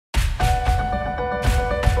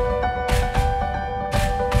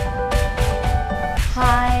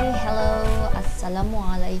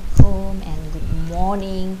Assalamualaikum and good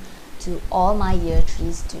morning to all my year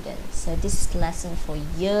 3 students. So this is lesson for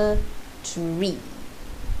year 3.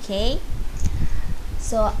 Okay,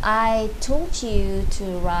 so I told you to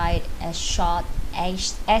write a short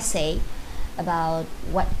essay about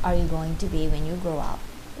what are you going to be when you grow up.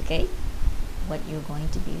 Okay, what you're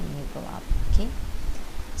going to be when you grow up. Okay,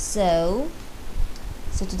 so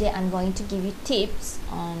today I'm going to give you tips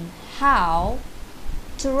on how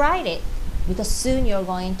to write it, because soon you're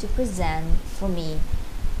going to present for me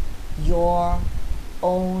your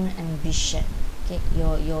own ambition. Okay,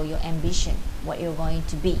 your ambition, what you're going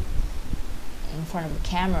to be in front of the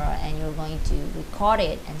camera, and you're going to record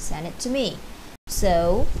it and send it to me.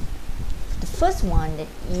 So the first one that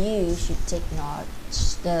you should take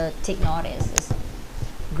notice is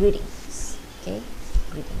greetings. Okay,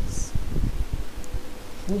 greetings.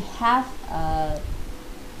 You have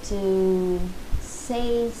to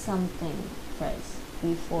say something first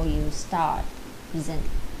before you start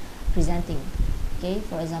presenting. Okay,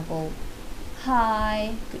 for example,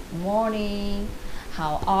 hi, good morning,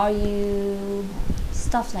 how are you,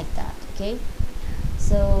 stuff like that. Okay,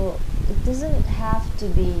 so it doesn't have to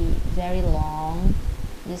be very long,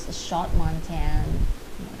 just a short one can,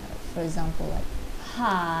 for example, like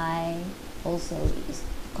hi also is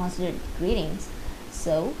considered greetings.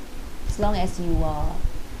 So as long as you are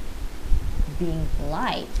being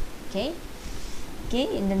polite. Okay,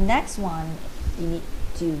 and the next one you need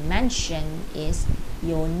to mention is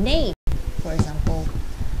your name. For example,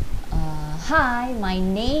 hi, my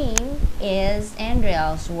name is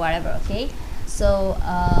Andrea, or whatever. Okay, so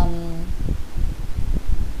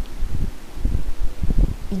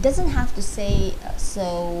it doesn't have to say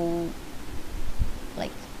so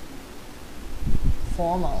like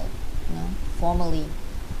formal, formally.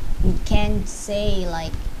 You can say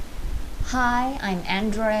like, hi, I'm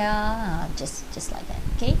Andrea, just like that.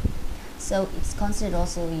 Okay, so it's considered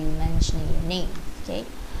also you mentioning your name. Okay,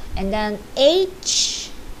 and then age,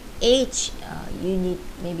 you need,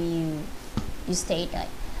 maybe you state like,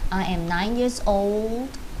 I am 9 years old,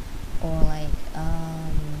 or like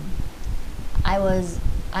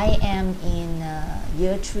I am in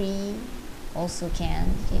year 3 also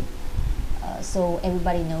can. Okay, so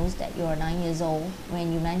everybody knows that you are 9 years old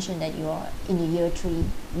when you mention that you are in the year 3.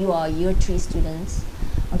 You are year 3 students.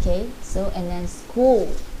 Okay, so and then school.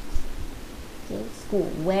 Okay, school.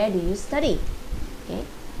 Where do you study? Okay,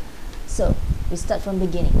 so we start from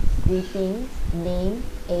beginning. Greetings, name,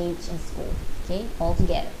 age, and school. Okay, all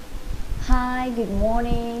together. Hi, good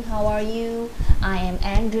morning, how are you? I am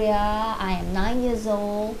Andrea, I am 9 years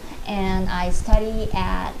old, and I study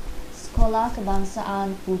at Sekolah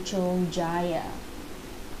Kebangsaan Puchong Jaya.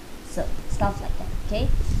 So stuff like that. Okay,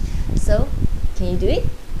 so can you do it?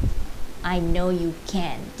 I know you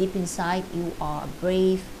can. Deep inside you are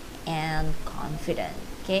brave and confident.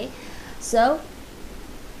 Okay, so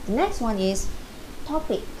the next one is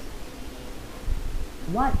topic.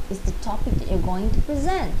 What is the topic that you're going to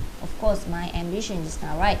present? Of course, my ambition is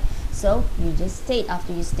not right. So you just state,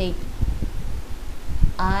 after you state,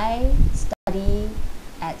 I study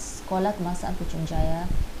at Sekolah Kebangsaan Puchong Jaya,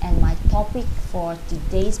 and my topic for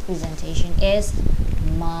today's presentation is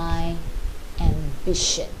my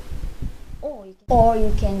ambition. Or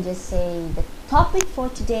you can just say the topic for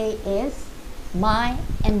today is my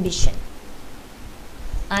ambition.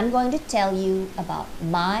 I'm going to tell you about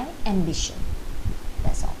my ambition.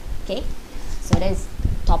 That's all. Okay, so that's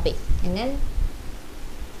topic. And then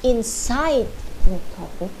inside the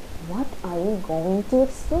topic, what are you going to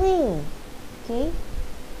explain? Okay,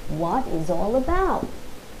 what is all about?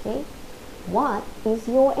 Okay, what is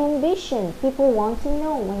your ambition? People want to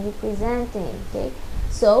know when you're presenting. Okay,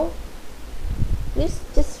 so please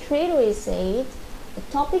just straight away say it. The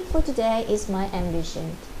topic for today is my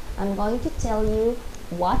ambition. I'm going to tell you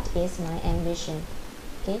what is my ambition.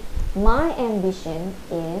 Okay, my ambition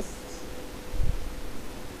is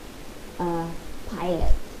a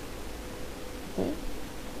pilot. Okay,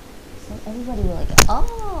 so everybody will like,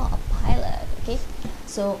 oh, a pilot. Okay,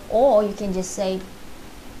 so, or you can just say,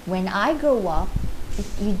 when I grow up.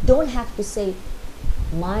 You don't have to say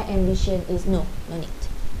my ambition is, no need.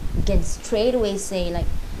 You can straight away say like,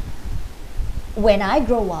 when I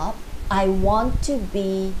grow up, I want to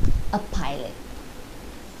be a pilot.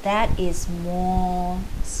 That is more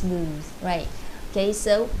smooth, right? Okay,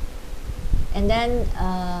 so and then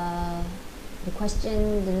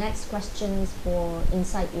the next questions for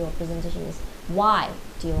inside your presentation is, why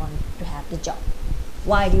do you want to have the job?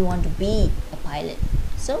 Why do you want to be a pilot?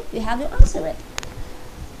 So you have to answer it.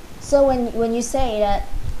 So when you say that,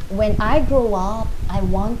 when I grow up, I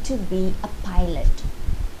want to be a pilot,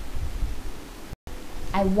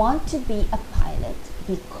 I want to be a pilot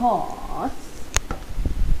because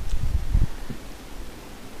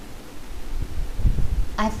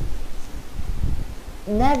I've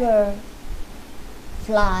never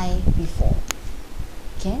fly before.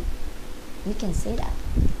 Okay, you can say that.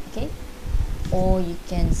 Okay, or you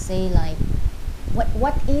can say like,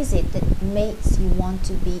 what is it that makes you want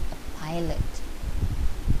to be a pilot?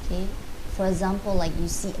 Okay, for example, like you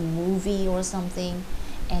see a movie or something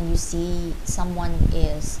and you see someone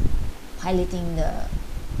is piloting the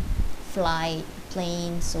fly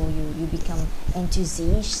plane, so you become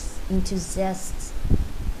enthusiastic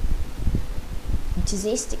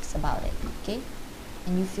about it. Okay,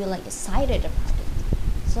 and you feel like excited about it,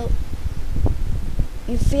 so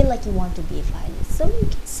you feel like you want to be a pilot. So you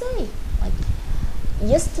can say like,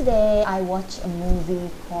 yesterday I watched a movie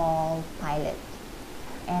called Pilot,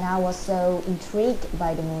 and I was so intrigued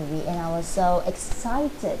by the movie and I was so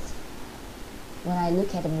excited when I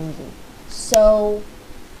look at the movie. So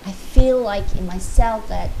I feel like in myself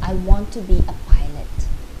that I want to be a pilot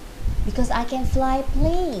because I can fly a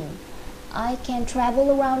plane, I can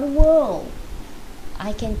travel around the world,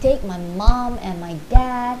 I can take my mom and my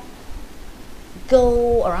dad,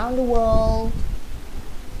 go around the world,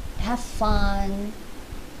 have fun.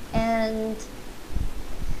 And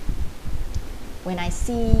when I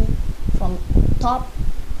see from top,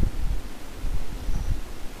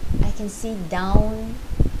 I can see down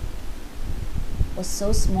was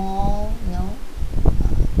so small,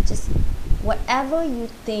 just whatever you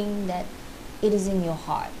think that it is in your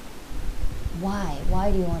heart. Why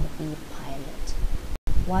do you want to be a pilot?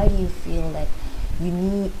 Why do you feel that you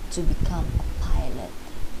need to become a pilot?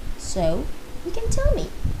 So you can tell me.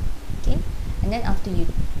 Okay, and then after you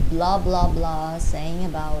blah blah blah saying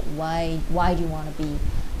about why do you want to be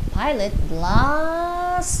a pilot, the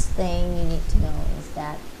last thing you need to know is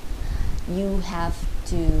that you have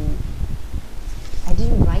to, I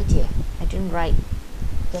didn't write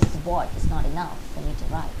just the board, it's not enough for me to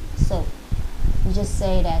write. So you just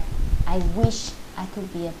say that I wish I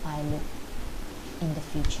could be a pilot in the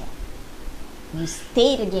future. You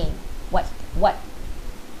state again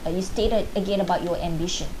you stated again about your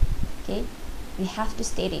ambition. Okay, you have to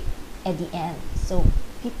state it at the end so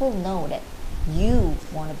people know that you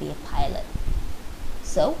want to be a pilot.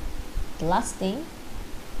 So the last thing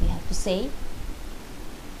you have to say,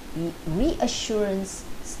 the reassurance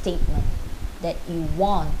statement that you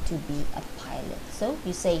want to be a pilot. So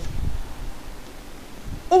you say,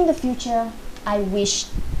 in the future I wish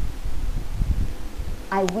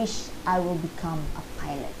I will become a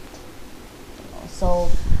pilot. So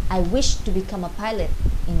I wish to become a pilot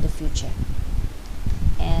in the future.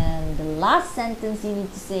 And the last sentence you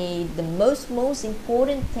need to say, the most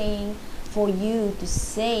important thing for you to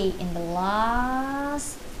say in the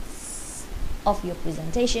last of your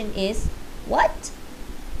presentation is what?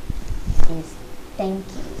 Is thank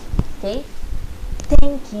you. Okay?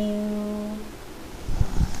 Thank you.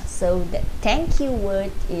 So the thank you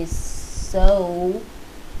word is so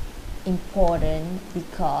important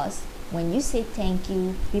because when you say thank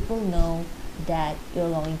you, people know that you're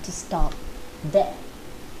going to stop there.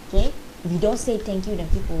 Okay? If you don't say thank you, then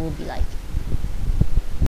people will be like,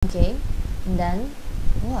 okay, and then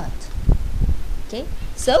what? Okay?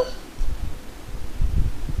 So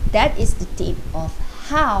that is the tip of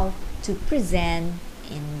how to present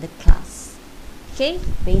in the class. Okay?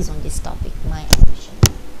 Based on this topic, my ambition.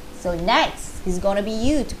 So next is gonna be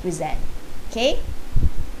you to present. Okay?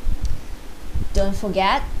 Don't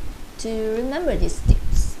forget to remember these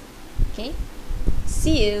tips. Okay?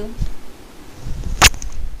 See you.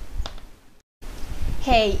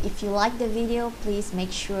 Hey, if you like the video, please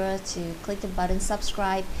make sure to click the button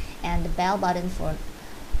subscribe and the bell button for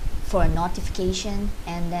a notification,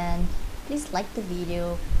 and then please like the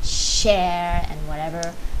video, share and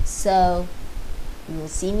whatever. So you will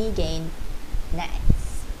see me again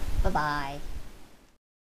next. Bye bye.